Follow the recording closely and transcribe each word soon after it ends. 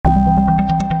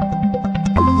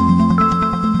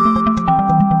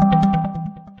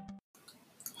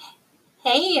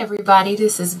Hey everybody,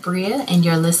 this is Bria, and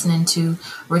you're listening to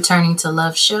Returning to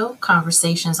Love Show,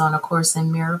 Conversations on A Course in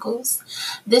Miracles.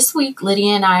 This week,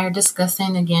 Lydia and I are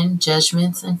discussing again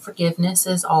judgments and forgiveness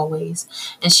as always,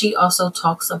 and she also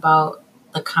talks about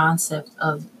the concept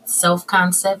of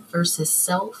self-concept versus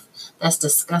self that's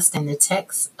discussed in the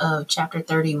text of chapter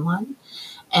 31.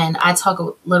 And I talk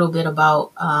a little bit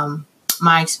about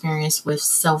my experience with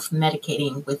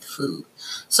self-medicating with food.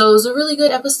 So it was a really good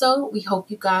episode. We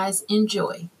hope you guys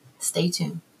enjoy. Stay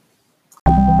tuned.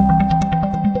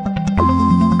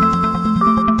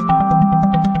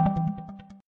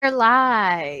 We're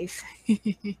live.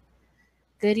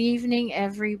 Good evening,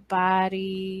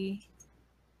 everybody.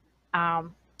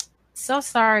 So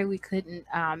sorry we couldn't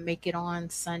make it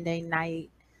on Sunday night.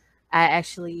 I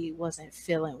actually wasn't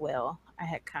feeling well. I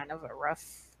had kind of a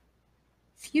rough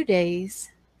few days.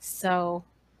 So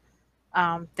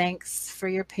thanks for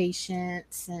your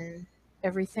patience and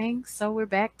everything. So we're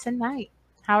back tonight.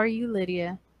 How are you,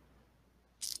 Lydia?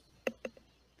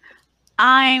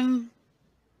 I'm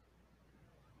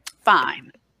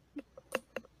fine.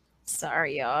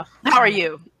 Sorry, y'all. How are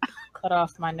you? Cut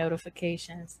off my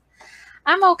notifications.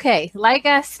 I'm okay. Like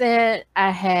I said, I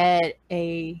had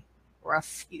a rough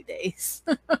few days.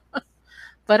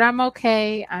 But I'm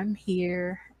okay. I'm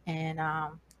here. And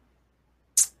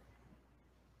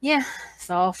yeah, it's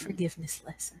all forgiveness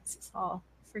lessons. It's all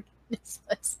forgiveness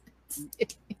lessons.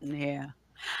 Yeah.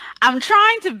 I'm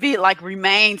trying to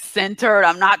remain centered.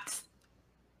 I'm not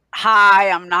high.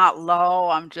 I'm not low.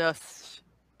 I'm just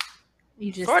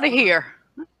sort of here.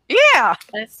 Yeah.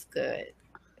 That's good.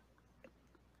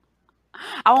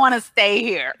 I want to stay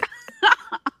here.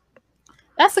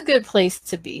 That's a good place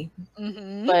to be.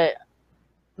 Mm-hmm. But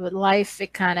with life,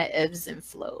 it kind of ebbs and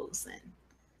flows.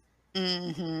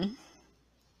 And mm-hmm.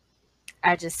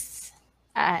 I've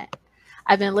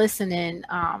been listening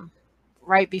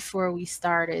right before we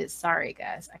started. Sorry,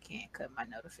 guys, I can't cut my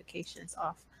notifications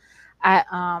off.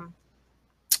 I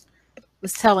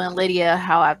was telling Lydia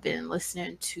how I've been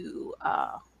listening to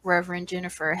Reverend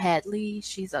Jennifer Hadley.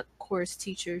 She's a course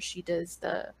teacher. She does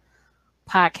the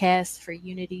podcast for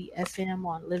Unity FM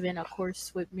on Living A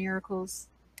Course with Miracles.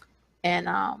 And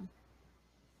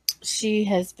she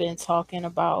has been talking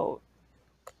about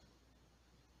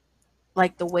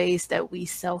like the ways that we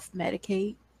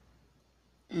self-medicate,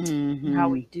 how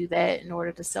we do that in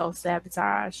order to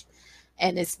self-sabotage.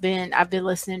 And I've been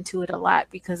listening to it a lot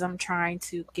because I'm trying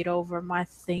to get over my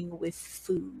thing with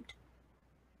food.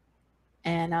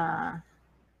 And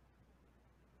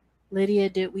Lydia,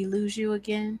 did we lose you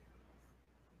again?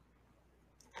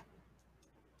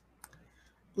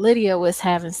 Lydia was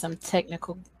having some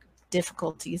technical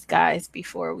difficulties, guys,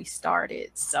 before we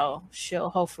started. So she'll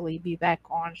hopefully be back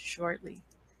on shortly.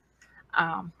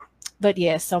 But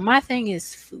yeah, so my thing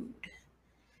is food.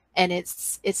 And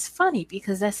it's funny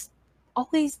because that's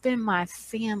always been my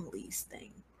family's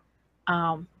thing.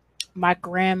 My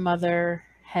grandmother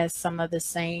has some of the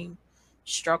same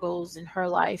struggles in her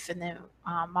life, and then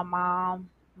my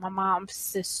mom's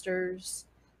sisters,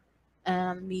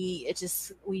 me.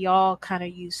 We all kind of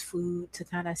use food to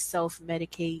kind of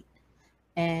self-medicate,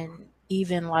 and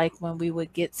even like when we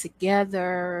would get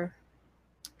together,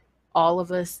 all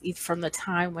of us, from the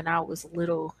time when I was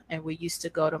little, and we used to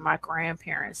go to my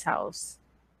grandparents' house.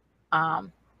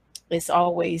 It's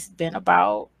always been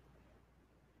about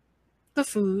the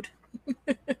food.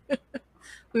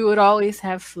 We would always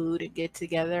have food and get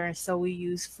together, and so we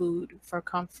use food for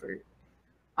comfort.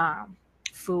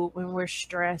 Food when we're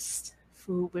stressed,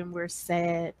 food when we're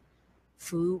sad,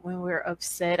 food when we're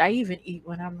upset. I even eat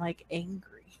when I'm like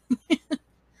angry.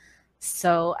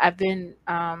 So I've been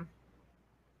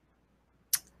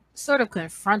sort of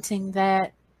confronting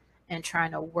that and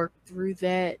trying to work through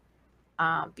that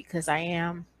because I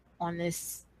am on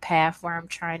this path where I'm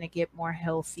trying to get more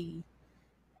healthy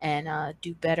and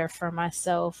do better for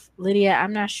myself. Lydia,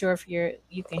 I'm not sure if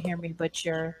you can hear me, but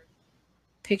your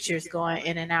picture's going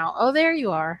in and out. Oh, there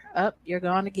you are. Up, you're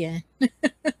gone again.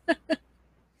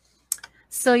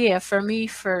 So yeah, for me,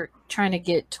 for trying to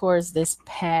get towards this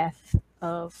path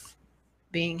of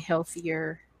being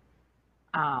healthier,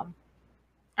 I'm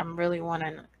really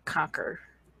wanting to conquer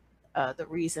the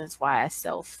reasons why I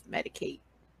self-medicate.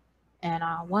 And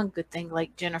one good thing,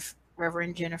 like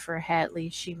Reverend Jennifer Hadley,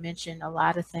 she mentioned a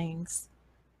lot of things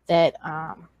that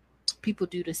people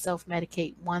do to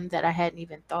self-medicate. One that I hadn't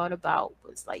even thought about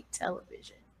was like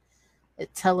television.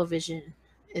 Television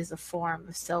is a form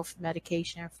of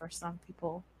self-medication for some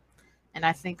people. And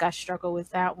I think I struggle with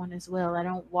that one as well. I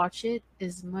don't watch it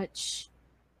as much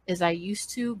as I used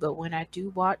to, but when I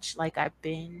do watch, like I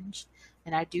binge,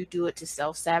 And I do it to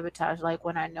self-sabotage. Like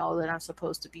when I know that I'm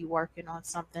supposed to be working on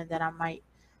something that I might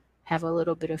have a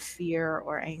little bit of fear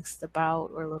or angst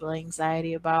about or a little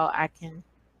anxiety about, I can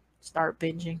start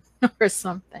binging or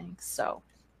something. So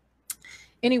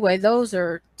anyway, those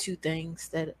are two things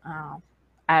that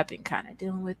I've been kind of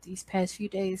dealing with these past few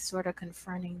days, sort of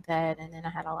confronting that. And then I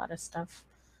had a lot of stuff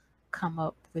come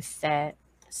up with that.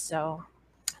 So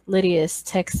Lydia is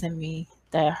texting me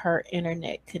that her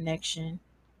internet connection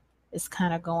is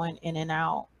kind of going in and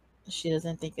out. She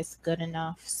doesn't think it's good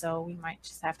enough. So we might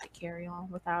just have to carry on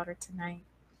without her tonight.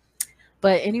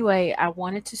 But anyway, I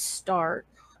wanted to start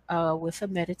with a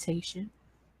meditation.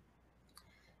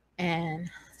 And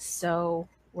so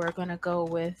we're going to go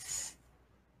with,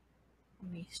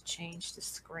 let me change the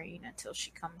screen until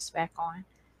she comes back on.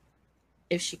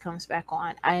 If she comes back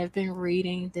on, I have been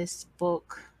reading this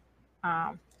book.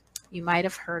 You might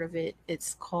have heard of it.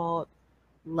 It's called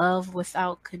Love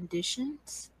Without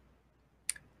Conditions,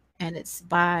 and it's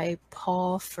by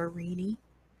Paul Ferrini.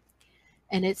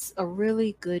 And it's a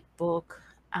really good book.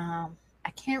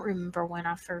 I can't remember when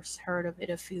I first heard of it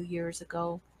a few years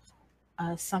ago.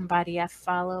 Somebody I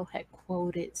follow had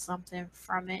quoted something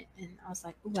from it, and I was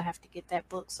like, "Ooh, I have to get that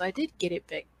book." So I did get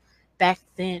it back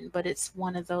then, but it's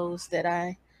one of those that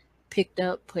I picked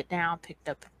up, put down, picked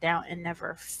up, put down, and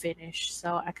never finished.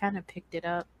 So I kind of picked it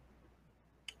up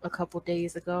a couple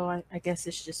days ago. I guess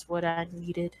it's just what I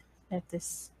needed at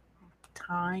this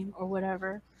time or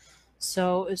whatever.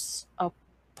 So it's a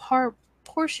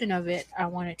portion of it I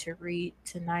wanted to read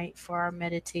tonight for our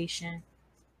meditation,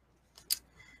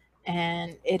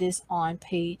 and it is on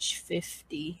page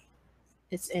 50.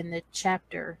 It's in the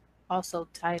chapter also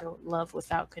titled Love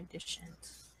Without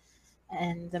Conditions.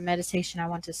 And the meditation I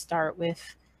want to start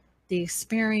with: the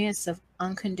experience of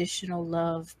unconditional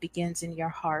love begins in your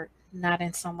heart, not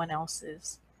in someone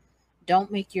else's.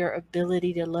 Don't make your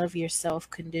ability to love yourself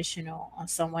conditional on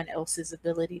someone else's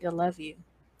ability to love you.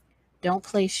 Don't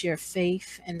place your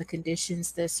faith in the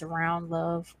conditions that surround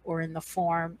love or in the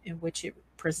form in which it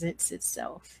presents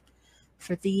itself,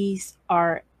 for these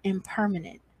are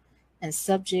impermanent and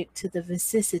subject to the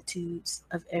vicissitudes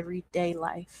of everyday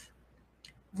life.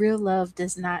 Real love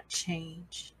does not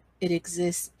change. It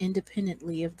exists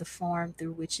independently of the form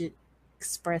through which it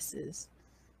expresses.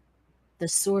 The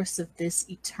source of this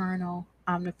eternal,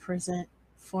 omnipresent,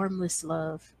 formless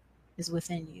love is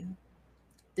within you.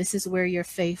 This is where your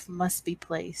faith must be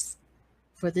placed,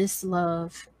 for this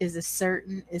love is as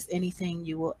certain as anything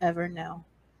you will ever know.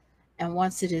 And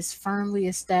once it is firmly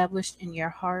established in your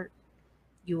heart,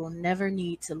 you will never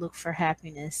need to look for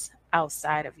happiness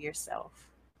outside of yourself.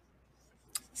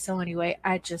 So, anyway,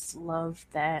 I just love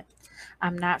that.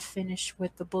 I'm not finished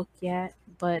with the book yet,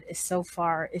 but so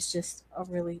far it's just a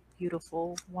really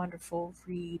beautiful, wonderful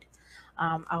read.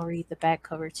 I'll read the back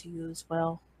cover to you as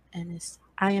well. And it's,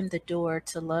 I am the door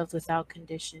to love without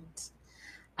conditions.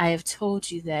 I have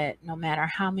told you that no matter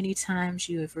how many times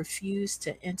you have refused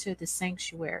to enter the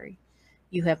sanctuary,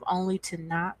 you have only to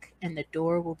knock and the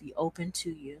door will be opened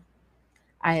to you.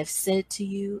 I have said to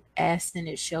you, ask and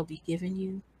it shall be given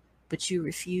you, but you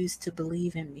refuse to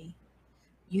believe in me.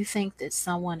 You think that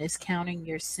someone is counting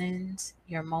your sins,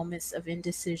 your moments of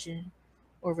indecision,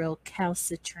 or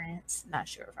recalcitrance. Not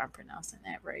sure if I'm pronouncing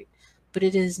that right, but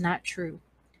it is not true.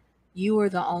 You are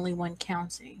the only one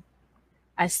counting.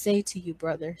 I say to you,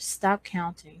 brother, stop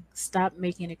counting, stop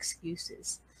making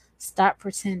excuses, stop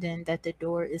pretending that the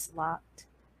door is locked.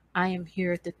 I am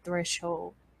here at the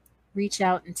threshold. Reach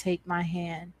out and take my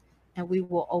hand, and we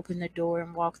will open the door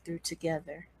and walk through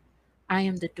together. I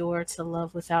am the door to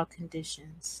love without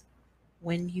conditions.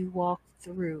 When you walk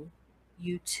through,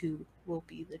 you too will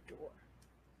be the door.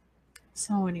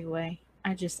 So, anyway,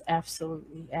 I just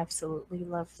absolutely, absolutely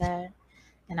love that.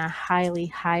 And I highly,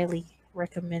 highly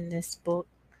recommend this book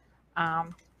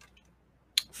um,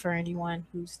 for anyone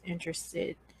who's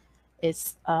interested.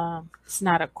 It's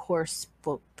not a course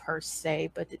book per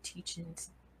se, but the teachings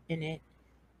in it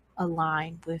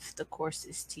align with the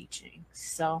course's teaching.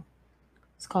 So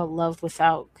it's called Love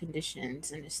Without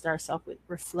Conditions, and it starts off with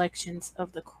Reflections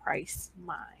of the Christ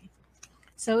Mind.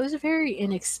 So it was very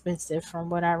inexpensive from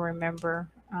what I remember.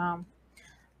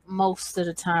 Most of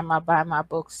the time, I buy my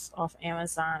books off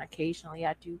Amazon. Occasionally,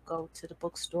 I do go to the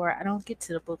bookstore. I don't get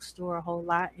to the bookstore a whole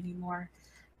lot anymore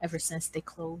ever since they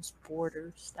closed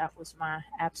Borders. That was my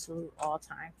absolute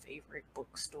all-time favorite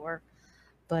bookstore.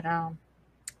 But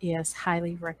yes,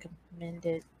 highly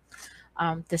recommended.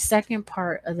 The second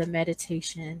part of the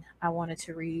meditation I wanted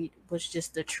to read was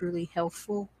just a truly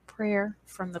helpful prayer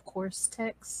from the course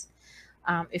text.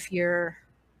 If you're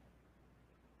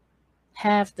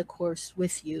have the course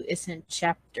with you. It's in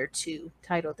chapter 2,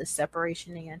 titled The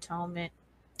Separation and Atonement,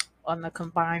 on the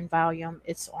combined volume.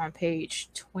 It's on page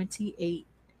 28,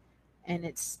 and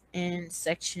it's in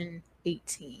section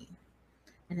 18.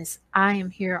 And it's, I am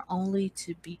here only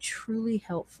to be truly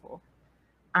helpful.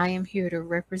 I am here to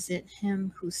represent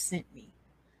him who sent me.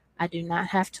 I do not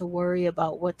have to worry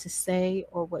about what to say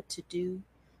or what to do,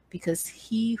 because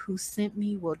he who sent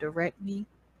me will direct me.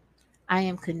 I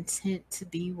am content to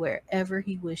be wherever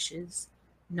he wishes,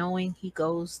 knowing he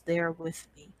goes there with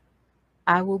me.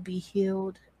 I will be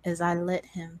healed as I let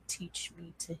him teach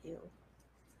me to heal.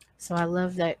 So I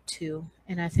love that too.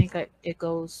 And I think it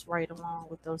goes right along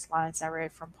with those lines I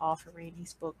read from Paul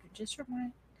Ferrini's book. And just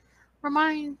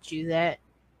remind you that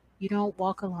you don't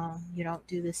walk alone. You don't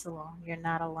do this alone. You're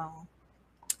not alone.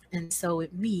 And so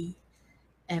with me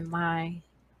and my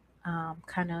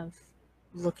kind of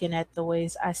looking at the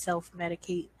ways I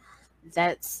self-medicate,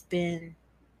 that's been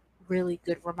really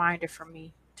good reminder for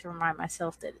me to remind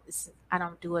myself that I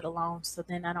don't do it alone. So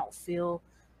then I don't feel,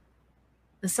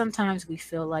 sometimes we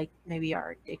feel like maybe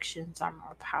our addictions are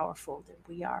more powerful than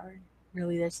we are. And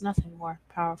really, there's nothing more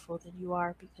powerful than you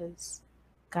are, because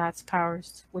God's power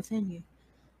is within you.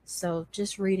 So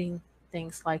just reading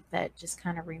things like that just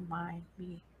kind of remind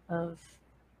me of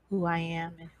who I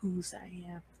am and whose I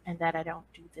am, and that I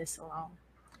don't do this alone.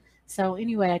 So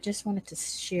anyway, I just wanted to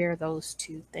share those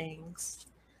two things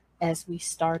as we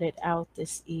started out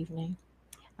this evening.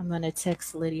 I'm going to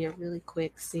text Lydia really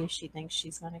quick, see if she thinks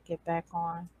she's going to get back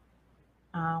on.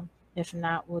 If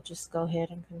not, we'll just go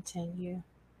ahead and continue.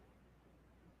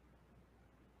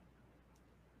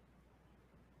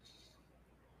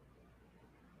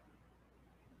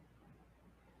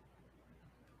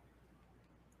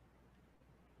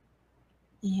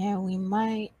 Yeah, we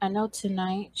might. I know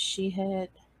tonight she's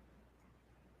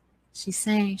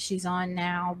saying she's on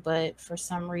now, but for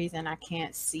some reason I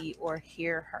can't see or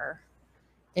hear her.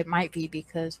 It might be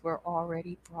because we're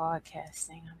already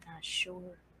broadcasting. I'm not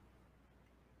sure.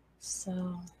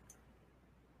 So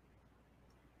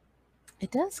it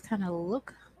does kind of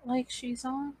look like she's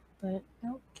on, but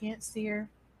nope, can't see her.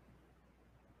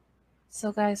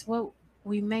 So guys, what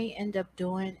we may end up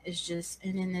doing is just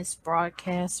ending this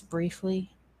broadcast briefly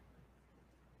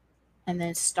and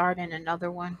then starting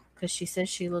another one, because she says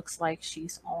she looks like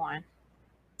she's on.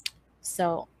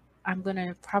 So I'm going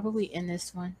to probably end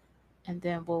this one, and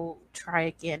then we'll try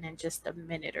again in just a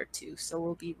minute or two. So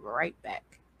we'll be right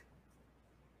back.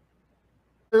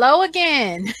 Hello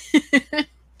again.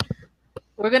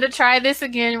 We're going to try this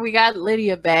again. We got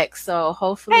Lydia back, so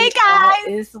hopefully hey guys,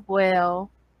 all is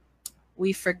well.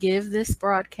 We forgive this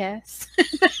broadcast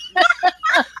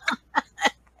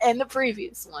and the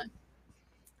previous one.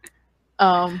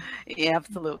 Yeah,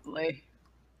 absolutely.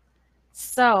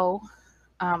 So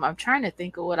I'm trying to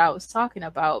think of what I was talking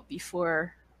about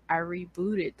before I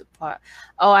rebooted the pod.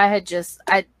 Oh, I had just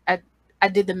I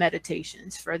did the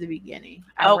meditations for the beginning.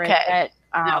 I read that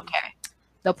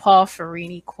the Paul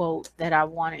Ferrini quote that I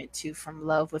wanted to, from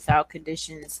Love Without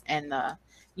Conditions, and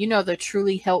the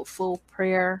truly helpful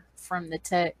prayer from the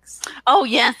text. Oh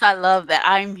yes, I love that.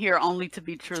 I'm here only to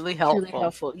be truly helpful. Truly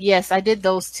helpful. Yes, I did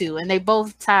those two, and they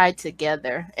both tied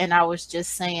together. And I was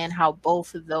just saying how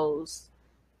both of those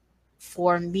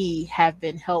for me have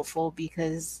been helpful,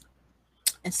 because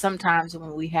and sometimes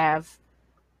when we have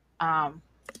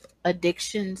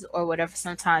addictions or whatever,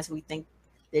 sometimes we think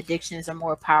the addictions are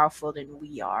more powerful than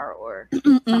we are, or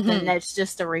something. That's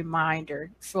just a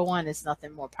reminder. For one, it's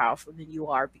nothing more powerful than you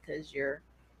are, because you're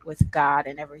with God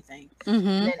and everything. And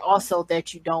then also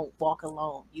that you don't walk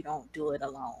alone. You don't do it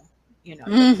alone. Your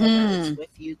brother is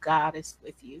with you. God is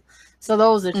with you. So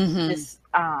those are just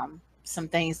some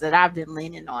things that I've been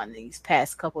leaning on these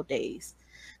past couple days,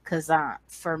 because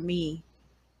for me,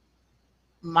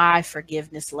 my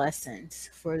forgiveness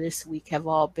lessons for this week have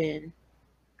all been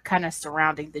kind of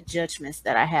surrounding the judgments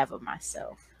that I have of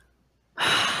myself,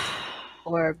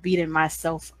 or beating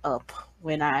myself up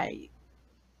when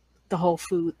the whole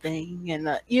food thing, and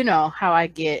how I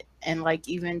get. And like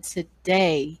even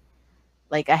today,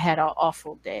 like I had an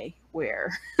awful day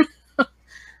where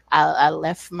I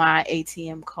left my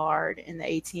ATM card in the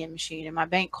ATM machine, and my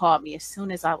bank called me as soon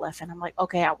as I left, and I'm like,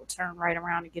 okay, I will turn right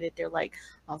around and get it. They're like,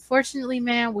 unfortunately,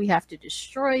 man, we have to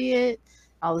destroy it,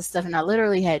 all this stuff. And I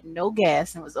literally had no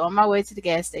gas and was on my way to the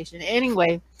gas station.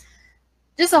 Anyway,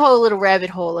 just a whole little rabbit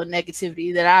hole of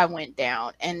negativity that I went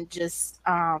down, and just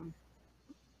I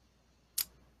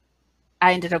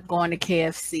ended up going to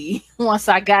KFC once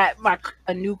I got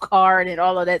a new card and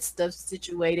all of that stuff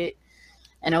situated.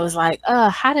 And it was like,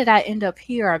 how did I end up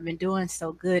here? I've been doing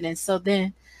so good. And so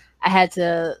then I had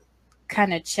to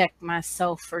kind of check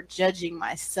myself for judging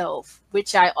myself,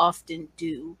 which I often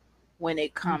do when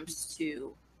it comes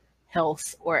to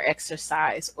health or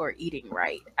exercise or eating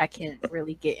right. I can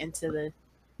really get into the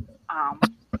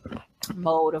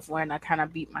mode of when I kind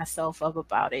of beat myself up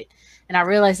about it. And I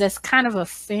realized that's kind of a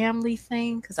family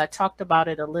thing, because I talked about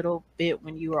it a little bit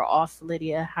when you were off,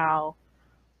 Lydia, how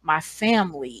my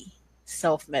family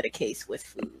self-medicates with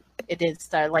food. It didn't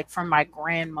start like from my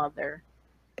grandmother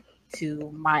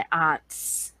to my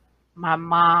aunts, my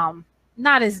mom,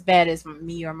 not as bad as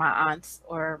me or my aunts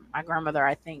or my grandmother,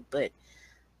 I think, but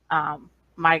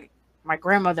my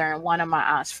grandmother and one of my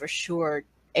aunts for sure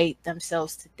ate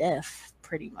themselves to death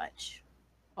pretty much.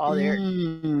 All their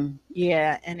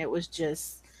yeah, and it was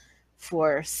just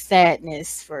for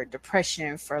sadness, for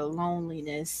depression, for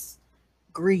loneliness,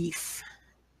 grief,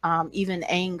 even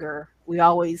anger. We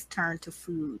always turn to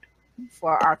food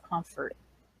for our comfort.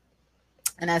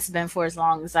 And that's been for as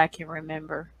long as I can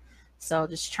remember. So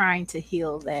just trying to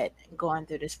heal that, going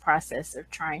through this process of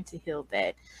trying to heal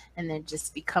that, and then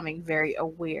just becoming very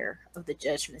aware of the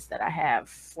judgments that I have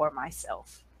for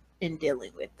myself in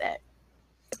dealing with that.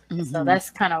 So that's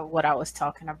kind of what I was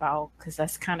talking about, because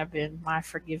that's kind of been my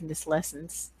forgiveness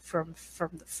lessons for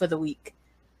the week.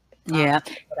 Yeah,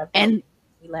 and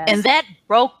that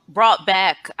brought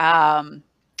back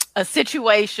a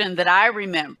situation that I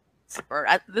remember.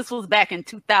 This was back in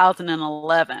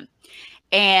 2011,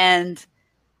 and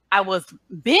I was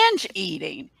binge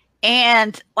eating,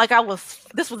 and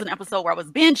this was an episode where I was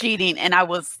binge eating, and I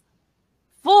was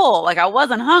full, like I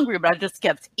wasn't hungry, but I just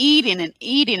kept eating and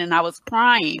eating, and I was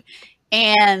crying,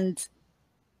 and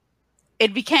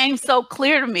it became so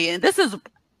clear to me. And this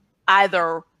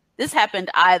happened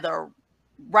either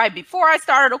right before I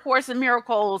started A Course in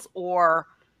Miracles, or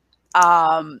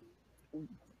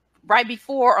right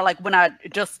before, or like when I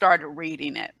just started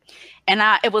reading it. And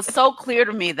it was so clear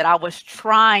to me that I was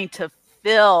trying to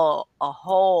fill a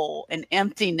hole, an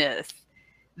emptiness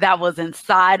that was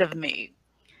inside of me,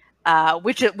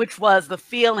 which was the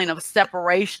feeling of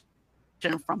separation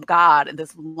from God and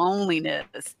this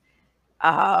loneliness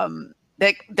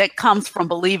that comes from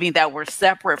believing that we're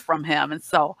separate from Him. And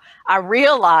so I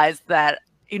realized that,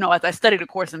 as I studied A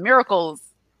Course in Miracles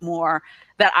more,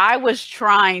 that I was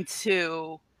trying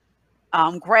to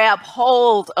grab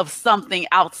hold of something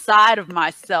outside of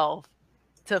myself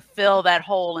to fill that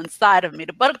hole inside of me.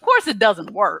 But of course it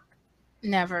doesn't work.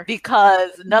 Never. Because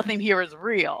nothing here is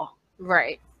real.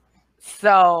 Right.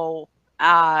 So,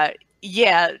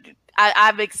 yeah,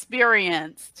 I've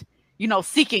experienced,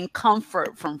 seeking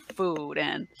comfort from food,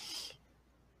 and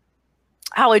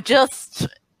how it just,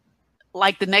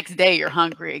 like the next day you're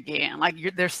hungry again. Like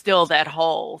there's still that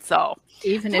hole. So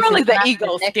even if really the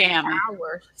ego scamming.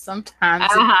 Sometimes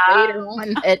it's later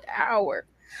on that hour.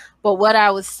 But what I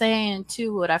was saying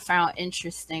too, what I found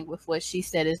interesting with what she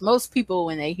said is most people,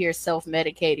 when they hear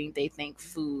self-medicating, they think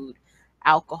food,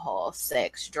 alcohol,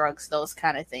 sex, drugs, those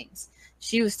kind of things.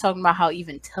 She was talking about how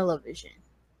even television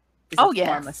is a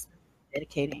form of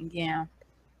self-medicating. Yeah.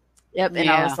 Yep. And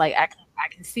I was like, I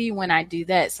can see when I do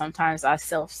that, sometimes I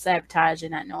self-sabotage,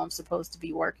 and I know I'm supposed to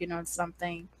be working on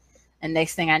something, and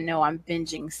next thing I know, I'm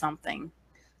binging something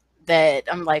that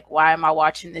I'm like, why am I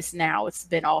watching this now? It's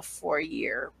been off for a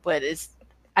year. But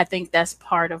I think that's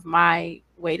part of my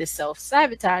way to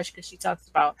self-sabotage, because she talks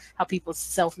about how people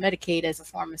self-medicate as a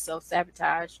form of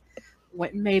self-sabotage.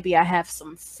 When maybe I have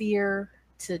some fear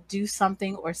to do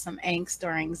something or some angst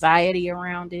or anxiety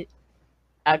around it,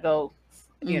 I go,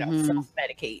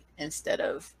 self-medicate instead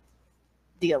of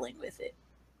dealing with it.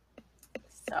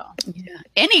 So yeah,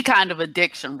 any kind of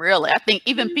addiction, really. I think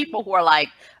even people who are like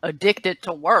addicted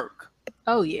to work.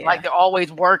 Oh yeah, like they're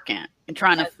always working and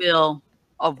trying to fill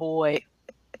a void.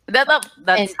 That's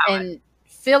and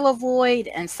fill a void,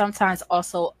 and sometimes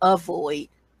also avoid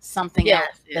something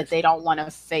else that they don't want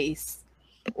to face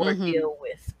or deal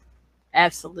with.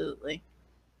 Absolutely.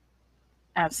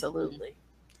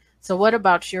 So what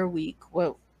about your week?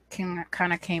 What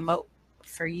kind of came up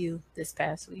for you this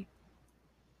past week?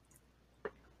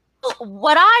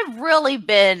 What I've really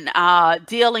been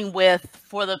dealing with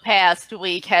for the past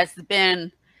week has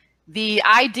been the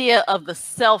idea of the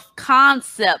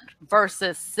self-concept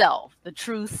versus self, the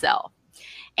true self.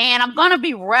 And I'm going to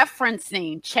be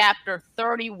referencing chapter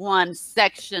 31,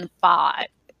 section 5.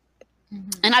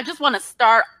 And I just want to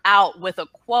start out with a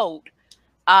quote,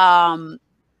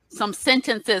 some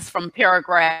sentences from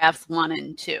paragraphs 1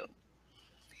 and 2.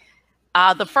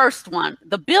 The first one: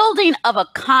 the building of a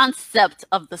concept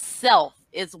of the self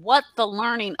is what the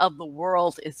learning of the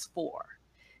world is for.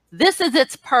 This is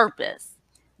its purpose,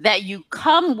 that you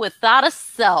come without a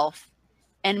self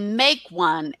and make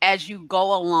one as you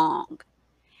go along.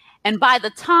 And by the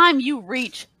time you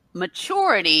reach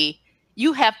maturity,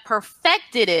 you have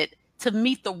perfected it to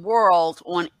meet the world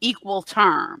on equal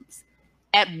terms,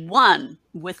 at one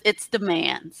with its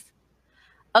demands.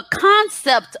 A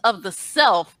concept of the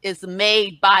self is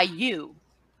made by you.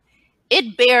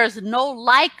 It bears no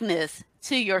likeness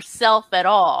to yourself at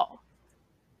all.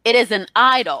 It is an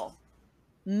idol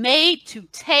made to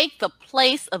take the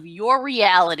place of your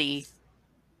reality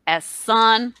as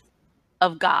Son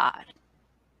of God.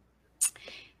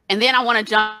 And then I want to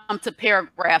jump to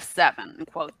paragraph 7 and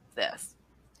quote this.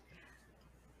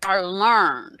 Are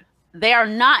learned. They are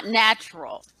not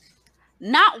natural.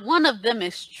 Not one of them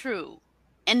is true.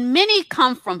 And many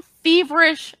come from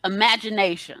feverish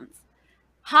imaginations,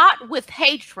 hot with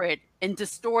hatred and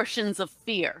distortions of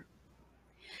fear.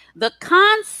 The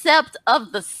concept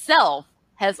of the self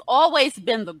has always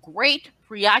been the great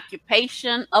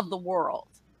preoccupation of the world.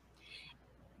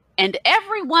 And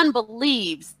everyone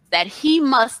believes that he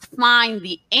must find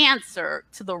the answer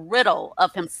to the riddle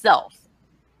of himself.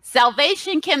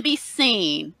 Salvation can be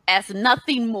seen as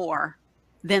nothing more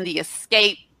than the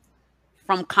escape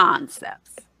from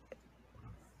concepts.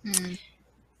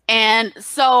 And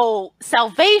so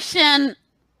salvation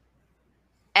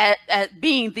at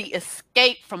being the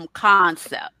escape from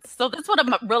concepts. So that's what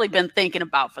I've really been thinking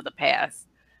about for the past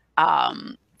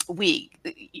week.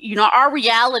 You know, our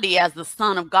reality as the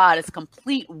Son of God is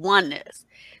complete oneness.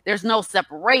 There's no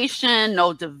separation,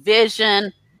 no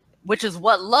division, which is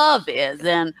what love is.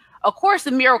 And A Course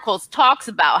in Miracles talks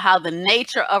about how the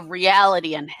nature of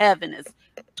reality in heaven is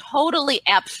totally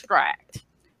abstract,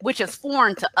 which is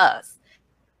foreign to us.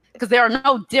 Because there are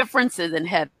no differences in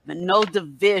heaven, no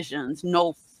divisions,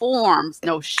 no forms,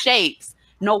 no shapes,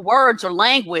 no words or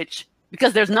language,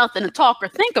 because there's nothing to talk or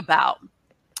think about.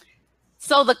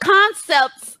 So the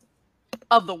concepts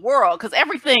of the world, because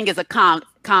everything is a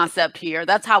concept here.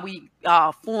 That's how we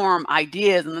form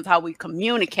ideas, and that's how we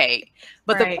communicate.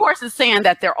 But the Course is saying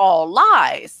that they're all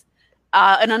lies.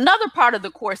 In another part of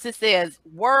the Course, it says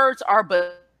words are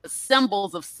but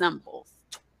symbols of symbols,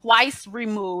 twice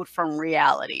removed from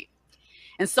reality.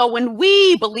 And so when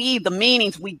we believe the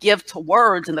meanings we give to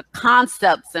words and the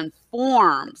concepts and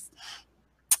forms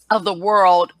of the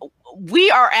world,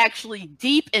 we are actually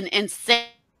deep in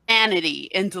insanity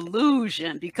and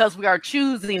delusion, because we are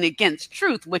choosing against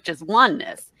truth, which is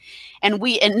oneness. And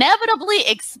we inevitably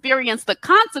experience the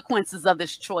consequences of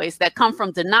this choice that come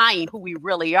from denying who we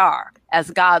really are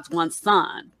as God's one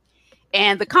Son.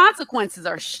 And the consequences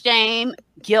are shame,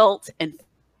 guilt, and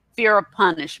fear of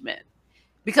punishment.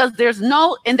 Because there's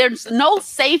no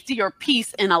safety or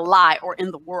peace in a lie or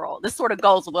in the world. This sort of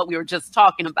goes with what we were just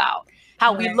talking about.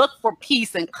 How we look for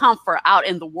peace and comfort out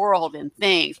in the world and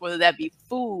things, whether that be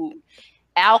food,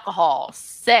 alcohol,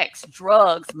 sex,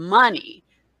 drugs, money.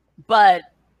 But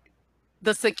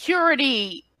the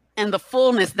security and the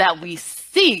fullness that we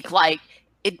seek,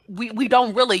 we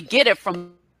don't really get it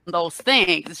from those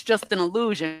things. It's just an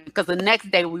illusion, because the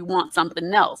next day we want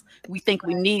something else. We think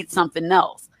we need something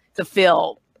else to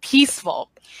feel peaceful.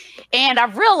 And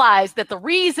I've realized that the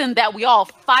reason that we all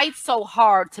fight so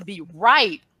hard to be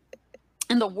right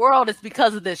in the world is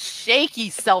because of this shaky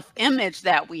self-image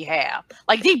that we have.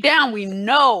 Like deep down, we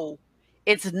know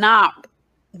it's not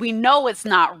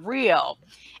real.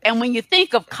 And when you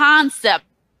think of concepts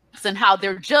and how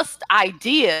they're just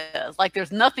ideas, like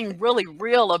there's nothing really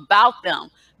real about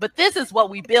them. But this is what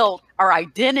we build our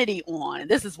identity on.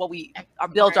 This is what we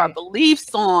build our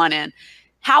beliefs on, and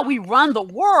how we run the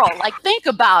world. Like, think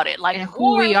about it. Like, and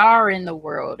who we are in the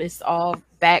world. It's all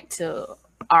back to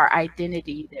our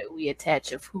identity that we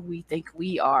attach of who we think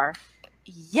we are.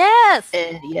 Yes.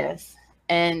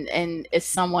 And if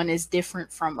someone is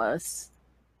different from us,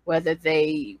 whether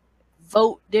they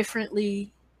vote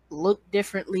differently, look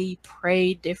differently,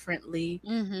 pray differently,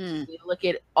 we look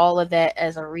at all of that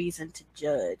as a reason to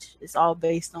judge. It's all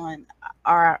based on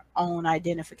our own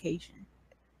identification.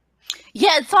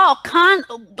 Yeah, it's all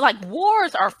like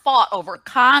wars are fought over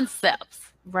concepts.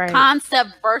 Right.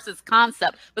 Concept versus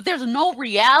concept. But there's no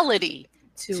reality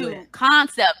to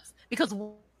concepts, because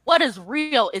what is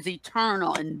real is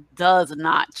eternal and does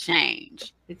not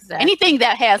change. Exactly. Anything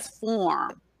that has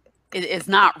form is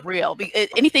not real.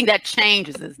 Anything that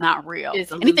changes is not real.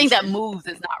 Anything that moves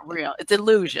is not real. It's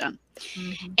illusion.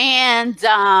 And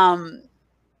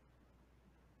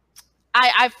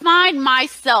I find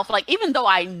myself, like, even though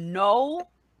I know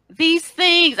these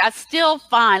things, I still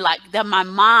find like that my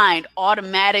mind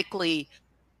automatically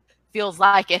feels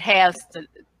like it has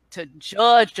to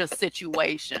judge a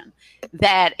situation,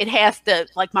 that it has to,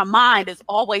 like, my mind is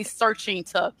always searching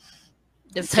to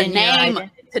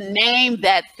to name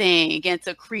that thing and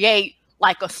to create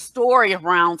like a story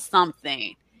around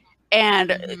something.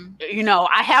 And, you know,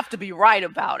 I have to be right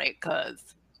about it because,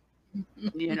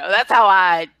 you know, that's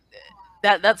how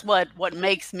that's what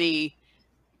makes me.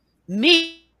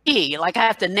 Like I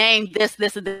have to name this,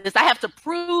 this, and this. I have to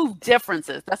prove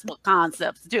differences. That's what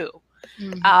concepts do.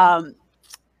 It's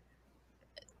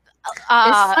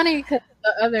funny because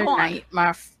the other night,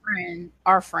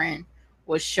 our friend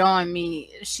was showing me,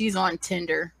 she's on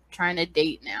Tinder trying to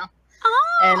date now.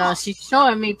 And she's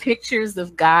showing me pictures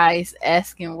of guys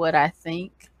asking what I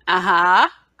think.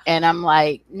 And I'm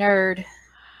like, nerd,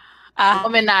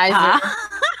 womanizer,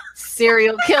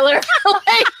 serial killer.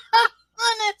 Like,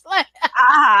 it's like,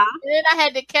 and then I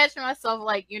had to catch myself,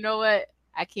 like, you know what?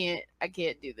 I can't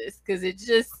do this because it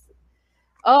just,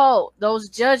 those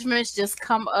judgments just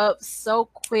come up so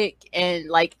quick and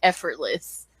like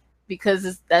effortless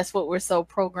because that's what we're so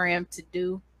programmed to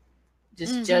do.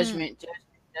 Just judgment,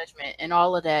 and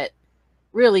all of that.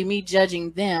 Really, me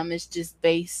judging them is just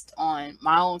based on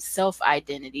my own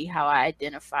self-identity, how I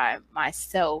identify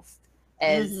myself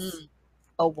as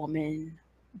a woman,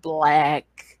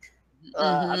 Black,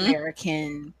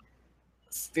 American,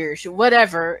 spiritual,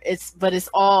 whatever. But it's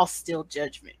all still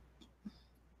judgment.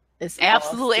 It's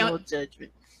absolutely all still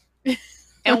judgment.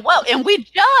 and we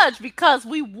judge because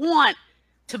we want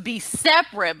to be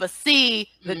separate. But see,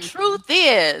 the truth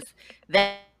is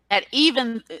that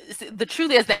even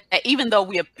though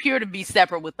we appear to be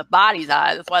separate with the body's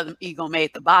eyes, that's why the ego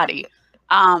made the body.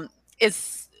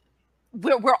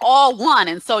 We're all one,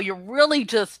 and so you're really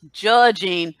just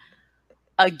judging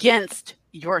against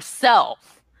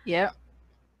yourself. Yeah.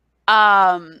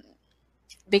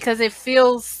 Because it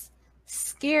feels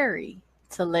scary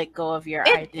to let go of your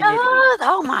identity. Does.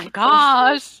 Oh my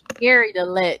gosh. It's scary to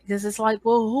let, because it's like,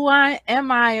 well, who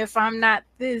am I if I'm not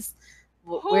this?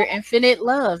 We're infinite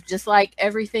love, just like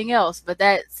everything else. But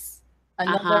that's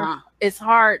another, it's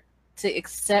hard to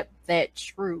accept that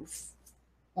truth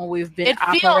when we've been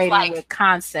operating with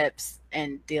concepts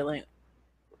and dealing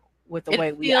with the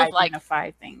way we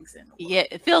identify things. Yeah,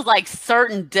 it feels like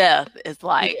certain death is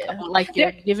like, like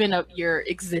you're giving up your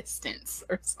existence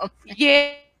or something.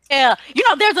 Yeah. Yeah. You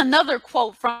know, there's another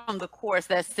quote from the Course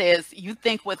that says, you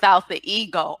think without the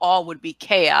ego, all would be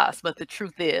chaos, but the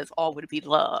truth is all would be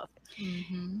love.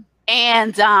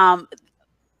 And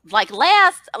like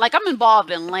I'm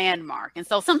involved in Landmark. And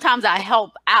so sometimes I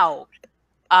help out,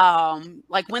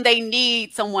 like when they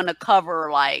need someone to cover,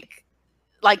 like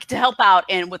to help out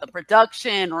with a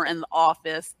production or in the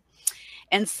office.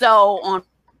 And so on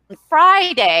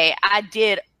Friday, I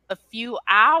did a few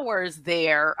hours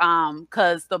there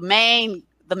because the main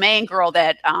girl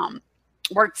that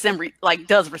works in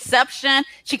does reception,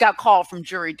 she got called for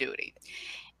jury duty.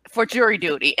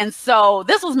 And so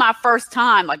this was my first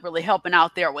time like really helping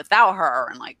out there without her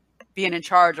and like being in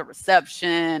charge of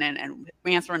reception and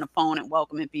answering the phone and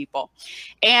welcoming people.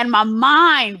 And my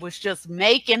mind was just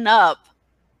making up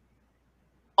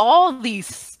all these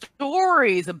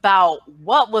stories about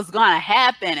what was going to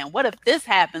happen and what if this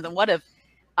happens and what if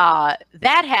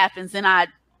that happens. And I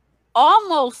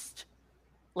almost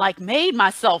like made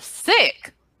myself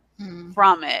sick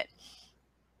from it.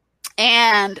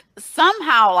 And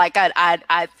somehow like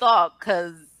I thought,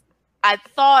 because I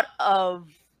thought of,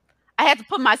 I had to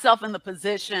put myself in the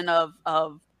position of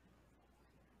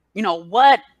you know,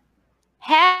 what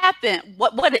happened,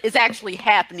 what is actually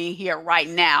happening here right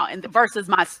now, and versus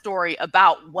my story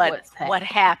about what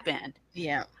happened.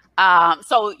 Yeah.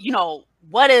 So, you know,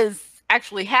 what is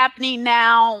actually happening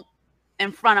now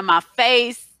in front of my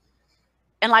face.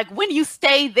 And like when you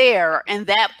stay there in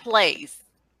that place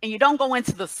and you don't go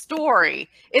into the story,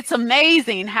 it's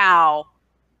amazing how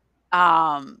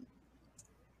the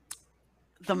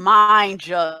mind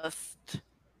just,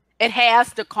 it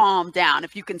has to calm down.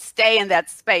 If you can stay in that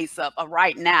space of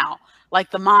right now,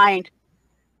 like the mind,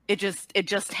 it just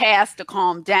has to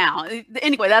calm down.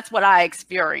 Anyway, that's what I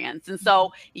experienced. And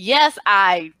so, yes,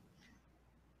 I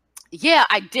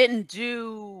didn't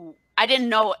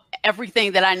know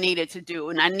everything that I needed to do,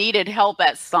 and I needed help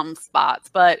at some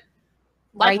spots, but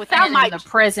like without my the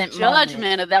present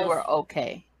judgment of that, we're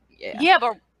okay. Yeah,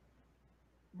 but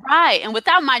right. And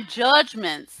without my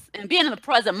judgments and being in the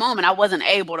present moment, I wasn't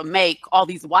able to make all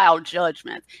these wild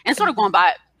judgments. And sort of going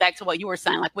back to what you were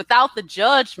saying, like without the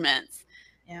judgments,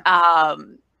 you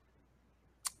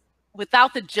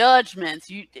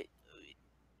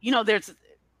know, there's,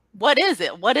 what is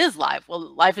it? What is life?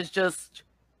 Well, life is just,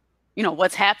 you know,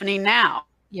 what's happening now.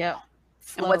 Yeah.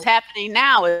 And what's happening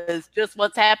now is just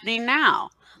what's happening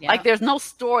now. Like there's no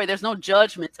story, there's no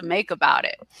judgment to make about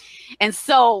it. And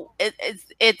so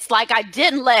it's like I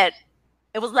didn't let,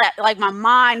 it was like my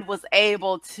mind was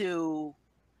able to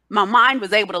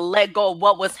let go of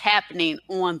what was happening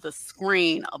on the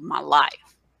screen of my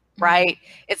life, right?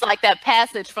 It's like that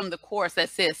passage from the Course that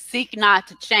says, seek not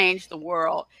to change the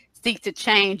world, seek to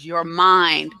change your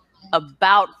mind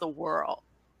about the world,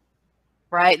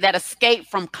 right? That escape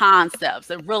from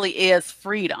concepts, it really is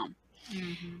freedom.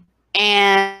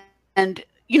 And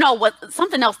you know what,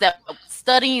 something else that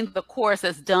studying the Course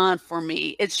has done for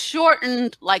me, it's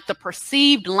shortened like the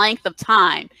perceived length of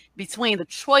time between the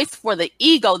choice for the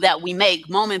ego that we make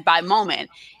moment by moment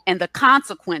and the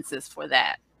consequences for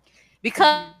that.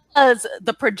 Because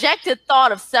the projected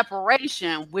thought of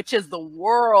separation, which is the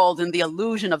world and the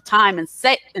illusion of time and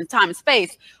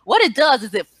space, what it does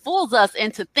is it fools us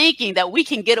into thinking that we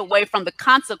can get away from the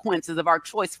consequences of our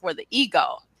choice for the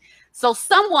ego. So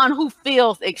someone who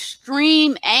feels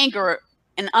extreme anger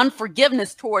and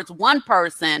unforgiveness towards one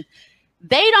person,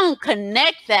 they don't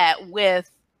connect that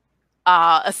with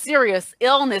a serious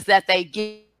illness that they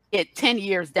get 10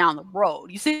 years down the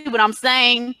road. You see what I'm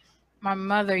saying? My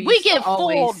mother used we get to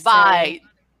always fooled by,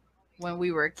 when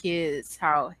we were kids,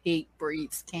 how hate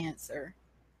breeds cancer.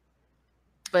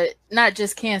 But not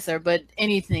just cancer, but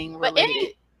anything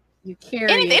related. You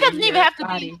carry it doesn't even have to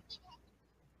be.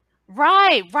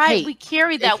 Right. Hate. We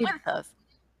carry that with us.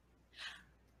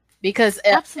 Because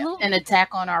an attack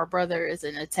on our brother is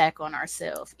an attack on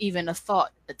ourselves. Even a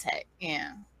thought attack.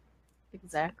 Yeah.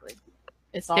 Exactly.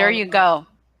 It's all there you go.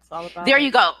 It's all about there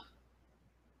you go.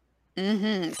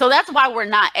 So that's why we're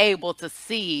not able to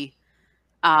see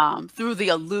through the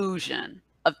illusion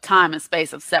of time and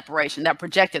space of separation, that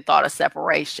projected thought of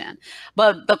separation.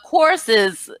 But the Course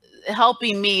is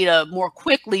helping me to more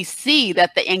quickly see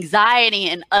that the anxiety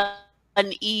and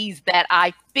unease that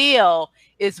I feel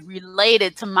is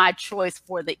related to my choice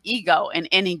for the ego in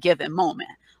any given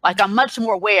moment. Like I'm much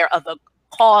more aware of the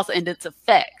cause and its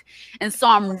effect. And so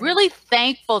I'm really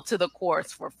thankful to the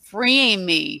Course for freeing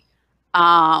me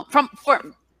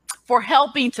for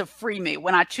helping to free me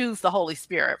when I choose the Holy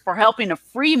Spirit, for helping to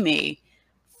free me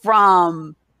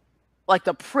from like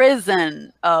the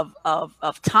prison of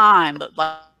time,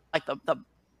 like the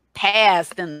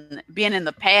past and being in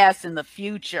the past and the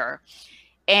future,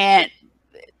 and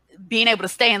being able to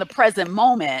stay in the present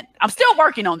moment. I'm still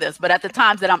working on this, but at the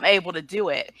times that I'm able to do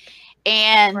it.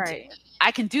 And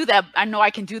I can do that. I know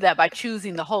I can do that by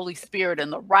choosing the Holy Spirit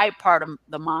and the right part of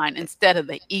the mind instead of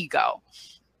the ego.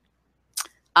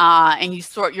 And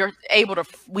you're able to,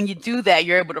 when you do that,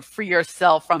 you're able to free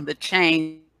yourself from the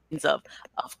chains of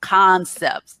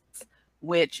concepts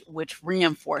which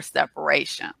reinforce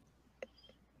separation.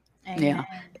 Amen.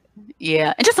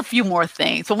 Yeah. And just a few more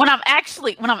things. So when I'm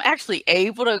actually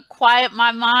able to quiet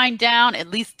my mind down, at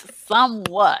least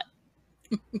somewhat,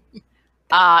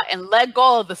 and let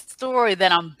go of the story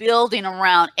that I'm building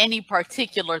around any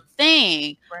particular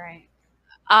thing,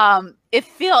 it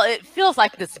feels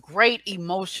like this great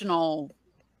emotional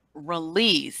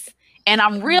release. And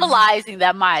I'm realizing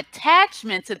that my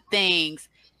attachment to things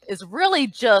is really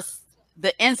just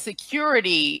the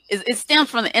insecurity. It stems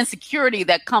from the insecurity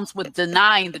that comes with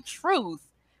denying the truth,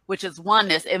 which is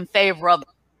oneness, in favor of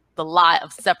the lie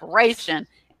of separation.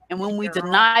 And when we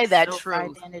deny that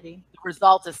truth, the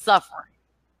result is suffering.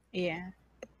 Yeah.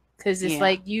 Because it's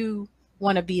like you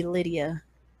want to be Lydia,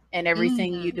 and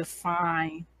everything you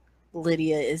define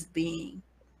Lydia as being.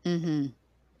 And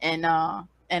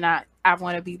I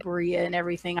want to be Bria, and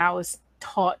everything I was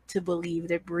taught to believe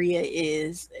that Bria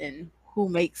is, and who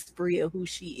makes Bria who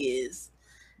she is.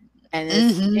 And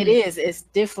it's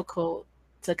difficult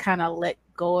to kind of let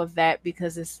go of that,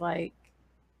 because it's like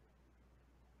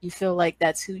you feel like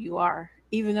that's who you are,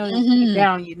 even though deep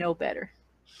down you know better.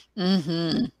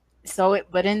 So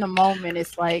but in the moment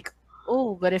it's like,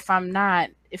 oh, but if I'm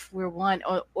not, if we're one,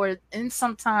 and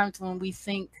sometimes when we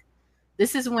think,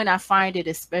 this is when I find it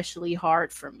especially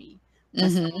hard for me, when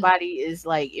somebody is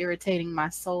like irritating my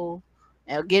soul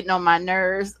and getting on my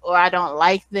nerves, or I don't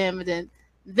like them, then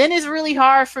it's really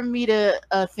hard for me to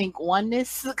think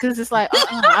oneness, because it's like,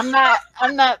 I'm not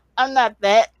that.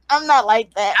 I'm not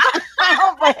like that. I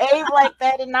don't behave like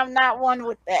that, and I'm not one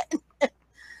with that.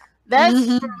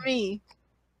 That's for me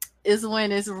is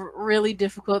when it's really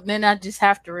difficult. Then I just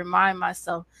have to remind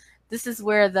myself, this is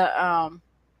where the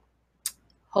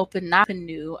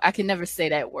Ho'oponopono, I can never say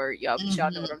that word, y'all, but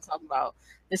y'all know what I'm talking about.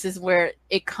 This is where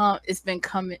it's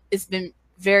been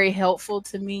very helpful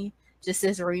to me, just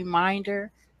as a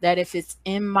reminder that if it's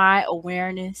in my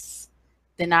awareness,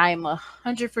 then I am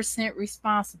 100%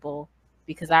 responsible,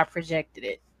 because I projected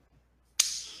it.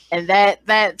 And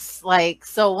that's like,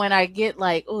 so when I get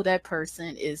like, oh, that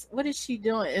person is, what is she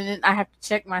doing? And then I have to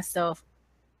check myself.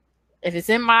 If it's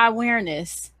in my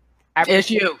awareness,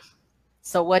 it's you.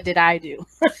 So what did I do?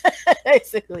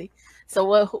 Basically.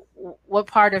 So what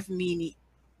part of me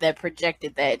that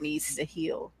projected that needs to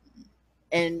heal?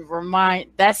 And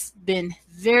that's been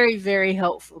very, very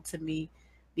helpful to me,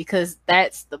 because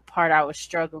that's the part I was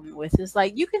struggling with. It's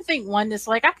like, you can think oneness,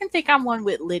 like I can think I'm one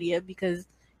with Lydia because,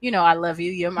 I love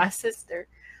you, you're my sister,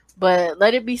 but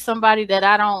let it be somebody that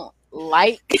I don't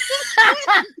like.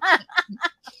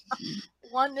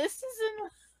 Oneness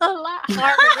isn't a lot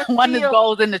harder. Oneness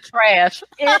goes in the trash.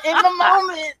 in the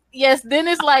moment, yes, then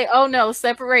it's like, oh no,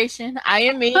 separation. I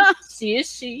am me, she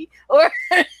is she. Or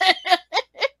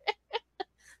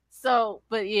so,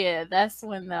 but yeah, that's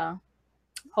when the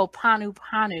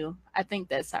Ho'oponopono, I think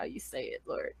that's how you say it,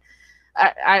 Lord.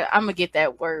 I'm gonna get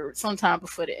that word sometime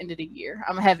before the end of the year.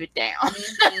 I'm gonna have it down.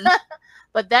 Mm-hmm.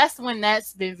 But that's when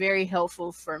that's been very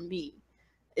helpful for me,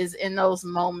 is in those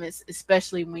moments,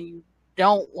 especially when you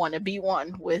don't want to be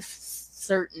one with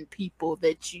certain people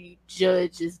that you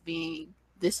judge as being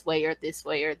this way or this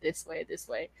way or this way or this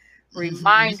way. Mm-hmm.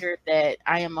 Reminder that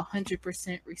I am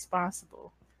 100%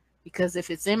 responsible, because if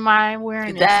it's in my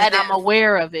awareness and I'm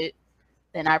aware of it,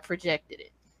 then I projected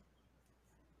it.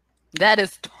 That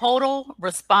is total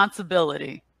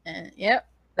responsibility. Yep.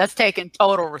 That's taking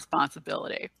total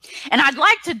responsibility. And I'd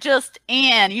like to just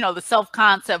end, the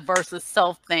self-concept versus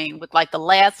self thing with like the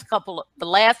last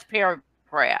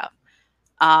paragraph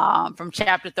from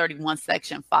chapter 31,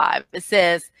 section 5. It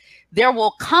says, there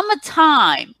will come a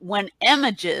time when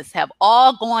images have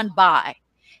all gone by,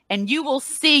 and you will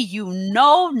see you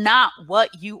know not what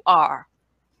you are.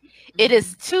 It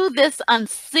is to this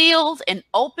unsealed and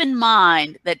open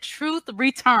mind that truth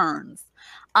returns,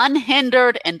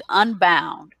 unhindered and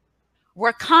unbound.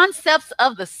 Where concepts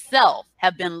of the self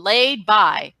have been laid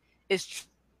by, is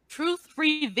truth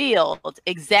revealed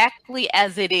exactly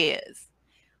as it is.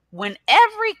 When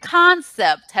every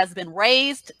concept has been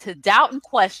raised to doubt and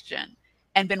question,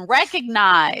 and been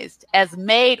recognized as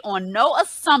made on no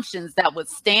assumptions that would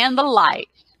stand the light,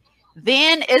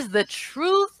 then is the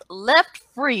truth left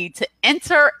free to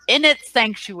enter in its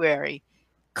sanctuary,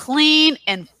 clean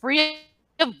and free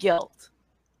of guilt.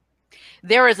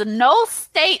 There is no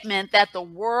statement that the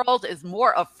world is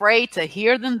more afraid to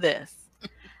hear than this.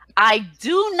 I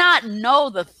do not know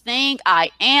the thing I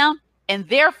am, and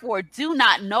therefore do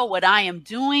not know what I am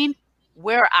doing,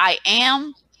 where I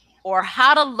am, or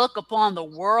how to look upon the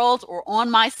world or on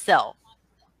myself.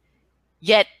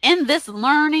 Yet in this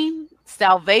learning,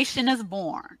 salvation is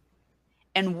born,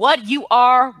 and what you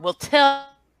are will tell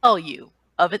you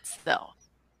of itself.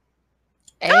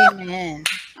 Amen.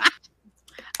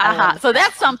 So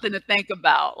that's something to think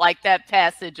about, like that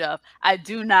passage of, I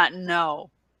do not know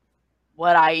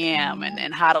what I am,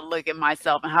 and how to look at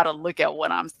myself and how to look at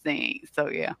what I'm seeing. So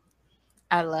yeah.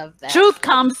 I love that. Truth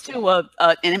comes to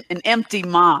an empty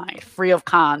mind, free of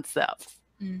concepts.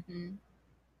 Mm-hmm.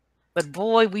 But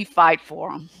boy, we fight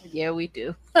for them. Yeah, we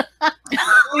do.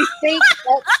 We think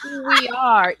that's who we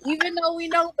are, even though we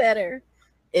know better.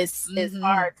 It's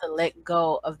hard to let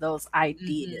go of those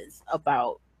ideas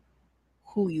about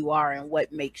who you are and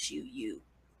what makes you you.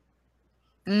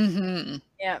 Mm-hmm.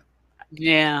 Yeah.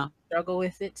 Yeah. Struggle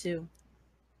with it too.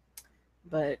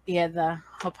 But yeah, the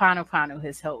Ho'oponopono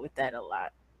has helped with that a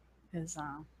lot. Because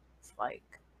it's like,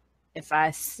 if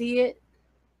I see it,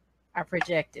 I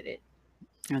projected it.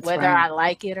 That's whether right. I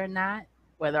like it or not,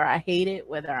 whether I hate it,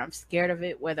 whether I'm scared of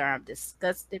it, whether I'm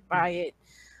disgusted by it,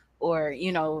 or,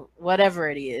 whatever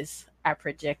it is, I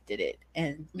projected it.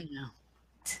 And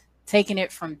taking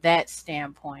it from that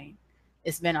standpoint,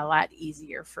 it's been a lot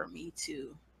easier for me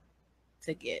to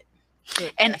get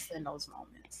in those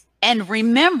moments. And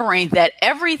remembering that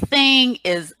everything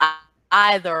is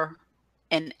either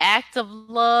an act of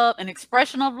love, an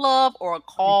expression of love, or a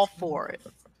call for it.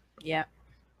 Yeah.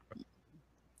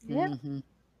 Yeah. Mm-hmm.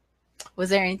 Was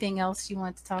there anything else you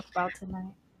want to talk about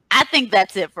tonight? I think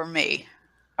that's it for me.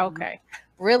 Okay.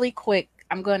 Really quick,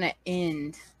 I'm going to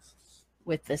end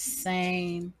with the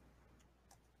same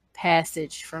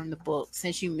passage from the book,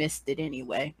 since you missed it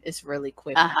anyway. It's really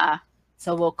quick.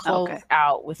 So we'll close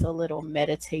out with a little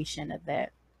meditation of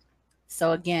that.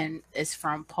 So again, it's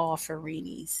from Paul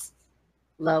Ferrini's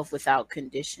Love Without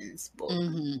Conditions book.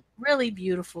 Mm-hmm. Really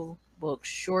beautiful book,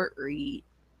 short read.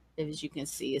 As you can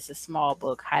see, it's a small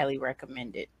book, highly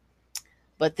recommended.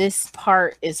 But this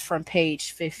part is from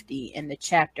page 50 in the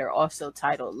chapter also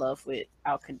titled Love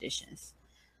Without Conditions.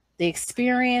 The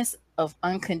experience of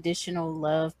unconditional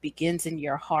love begins in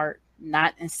your heart,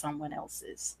 not in someone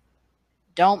else's.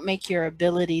 Don't make your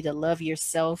ability to love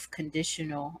yourself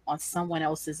conditional on someone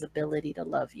else's ability to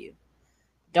love you.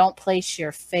 Don't place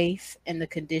your faith in the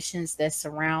conditions that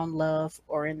surround love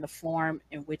or in the form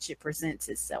in which it presents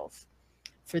itself,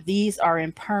 for these are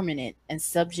impermanent and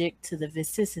subject to the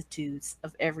vicissitudes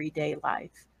of everyday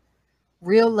life.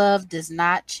 Real love does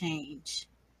not change.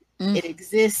 Mm. It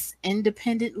exists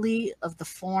independently of the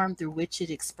form through which it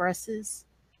expresses.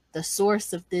 The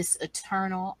source of this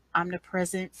eternal,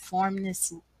 omnipresent,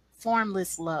 formless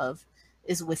love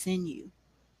is within you.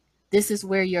 This is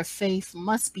where your faith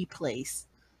must be placed,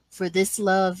 for this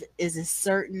love is as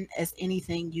certain as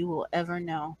anything you will ever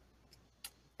know.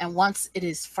 And once it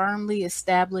is firmly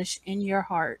established in your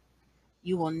heart,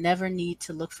 you will never need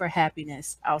to look for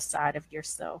happiness outside of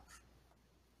yourself.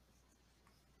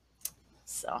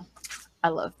 So I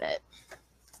love that.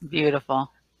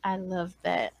 Beautiful. I love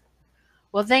that.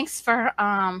 Well, thanks for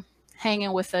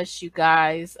hanging with us, you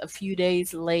guys. A few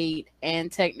days late and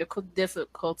technical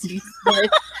difficulties, but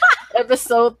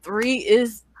episode 3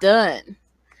 is done.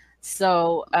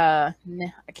 So I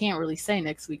can't really say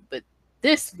next week, but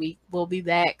this week we'll be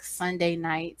back Sunday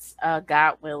nights,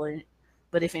 God willing.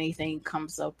 But if anything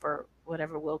comes up or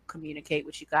whatever, we'll communicate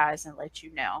with you guys and let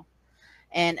you know.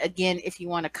 And again, if you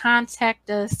want to contact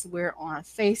us, we're on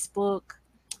Facebook.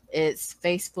 It's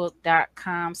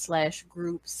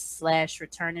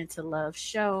facebook.com/groups/returning to love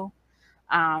show.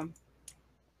 Um,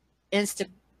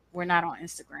 we're not on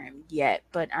Instagram yet,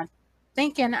 but I'm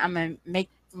thinking I'm going to make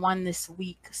one this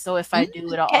week. So if I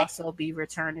do, it'll also be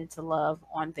Returning to Love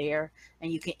on there.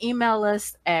 And you can email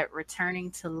us at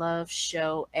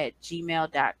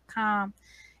returningtoloveshow@gmail.com.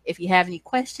 If you have any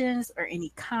questions or any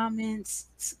comments,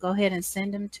 go ahead and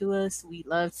send them to us. We'd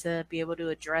love to be able to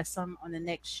address them on the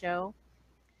next show.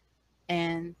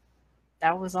 And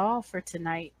that was all for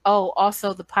tonight. Oh,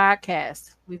 also the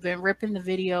podcast. We've been ripping the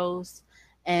videos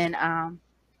and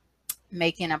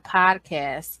making a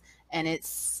podcast, and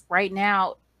it's right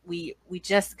now we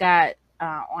just got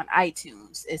on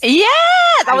iTunes.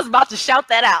 I was about to shout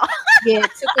that out. Yeah,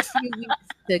 it took a few weeks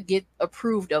to get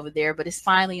approved over there, but it's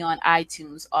finally on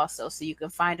iTunes also. So you can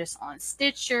find us on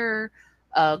Stitcher,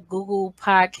 Google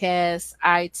Podcasts,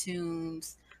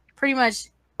 iTunes, pretty much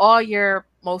all your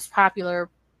most popular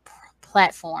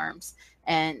platforms.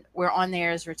 And we're on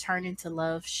there as Returning to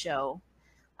Love Show.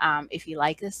 If you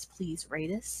like us, please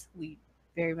rate us. We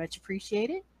very much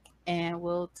appreciate it. And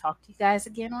we'll talk to you guys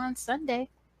again on Sunday.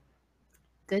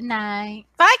 Good night.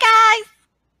 Bye, guys.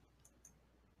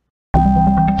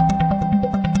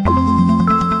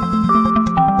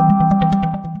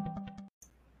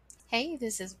 Hey,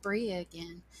 this is Bria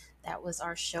again. That was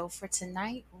our show for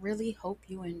tonight. Really hope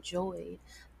you enjoyed.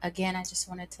 Again, I just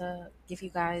wanted to give you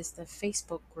guys the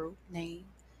Facebook group name.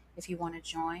 If you want to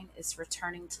join, it's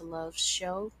Returning to Love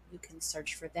Show. You can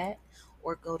search for that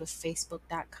or go to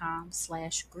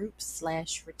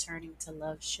facebook.com/groups/Returning to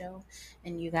Love Show.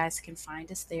 And you guys can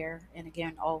find us there. And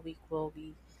again, all week we'll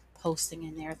be posting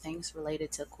in there things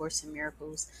related to Course in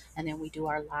Miracles. And then we do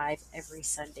our live every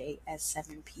Sunday at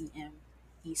 7 p.m.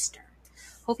 Eastern.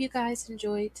 Hope you guys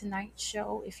enjoyed tonight's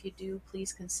show. If you do,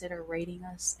 please consider rating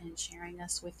us and sharing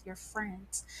us with your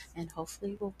friends. And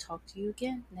hopefully we'll talk to you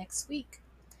again next week.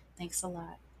 Thanks a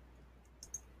lot.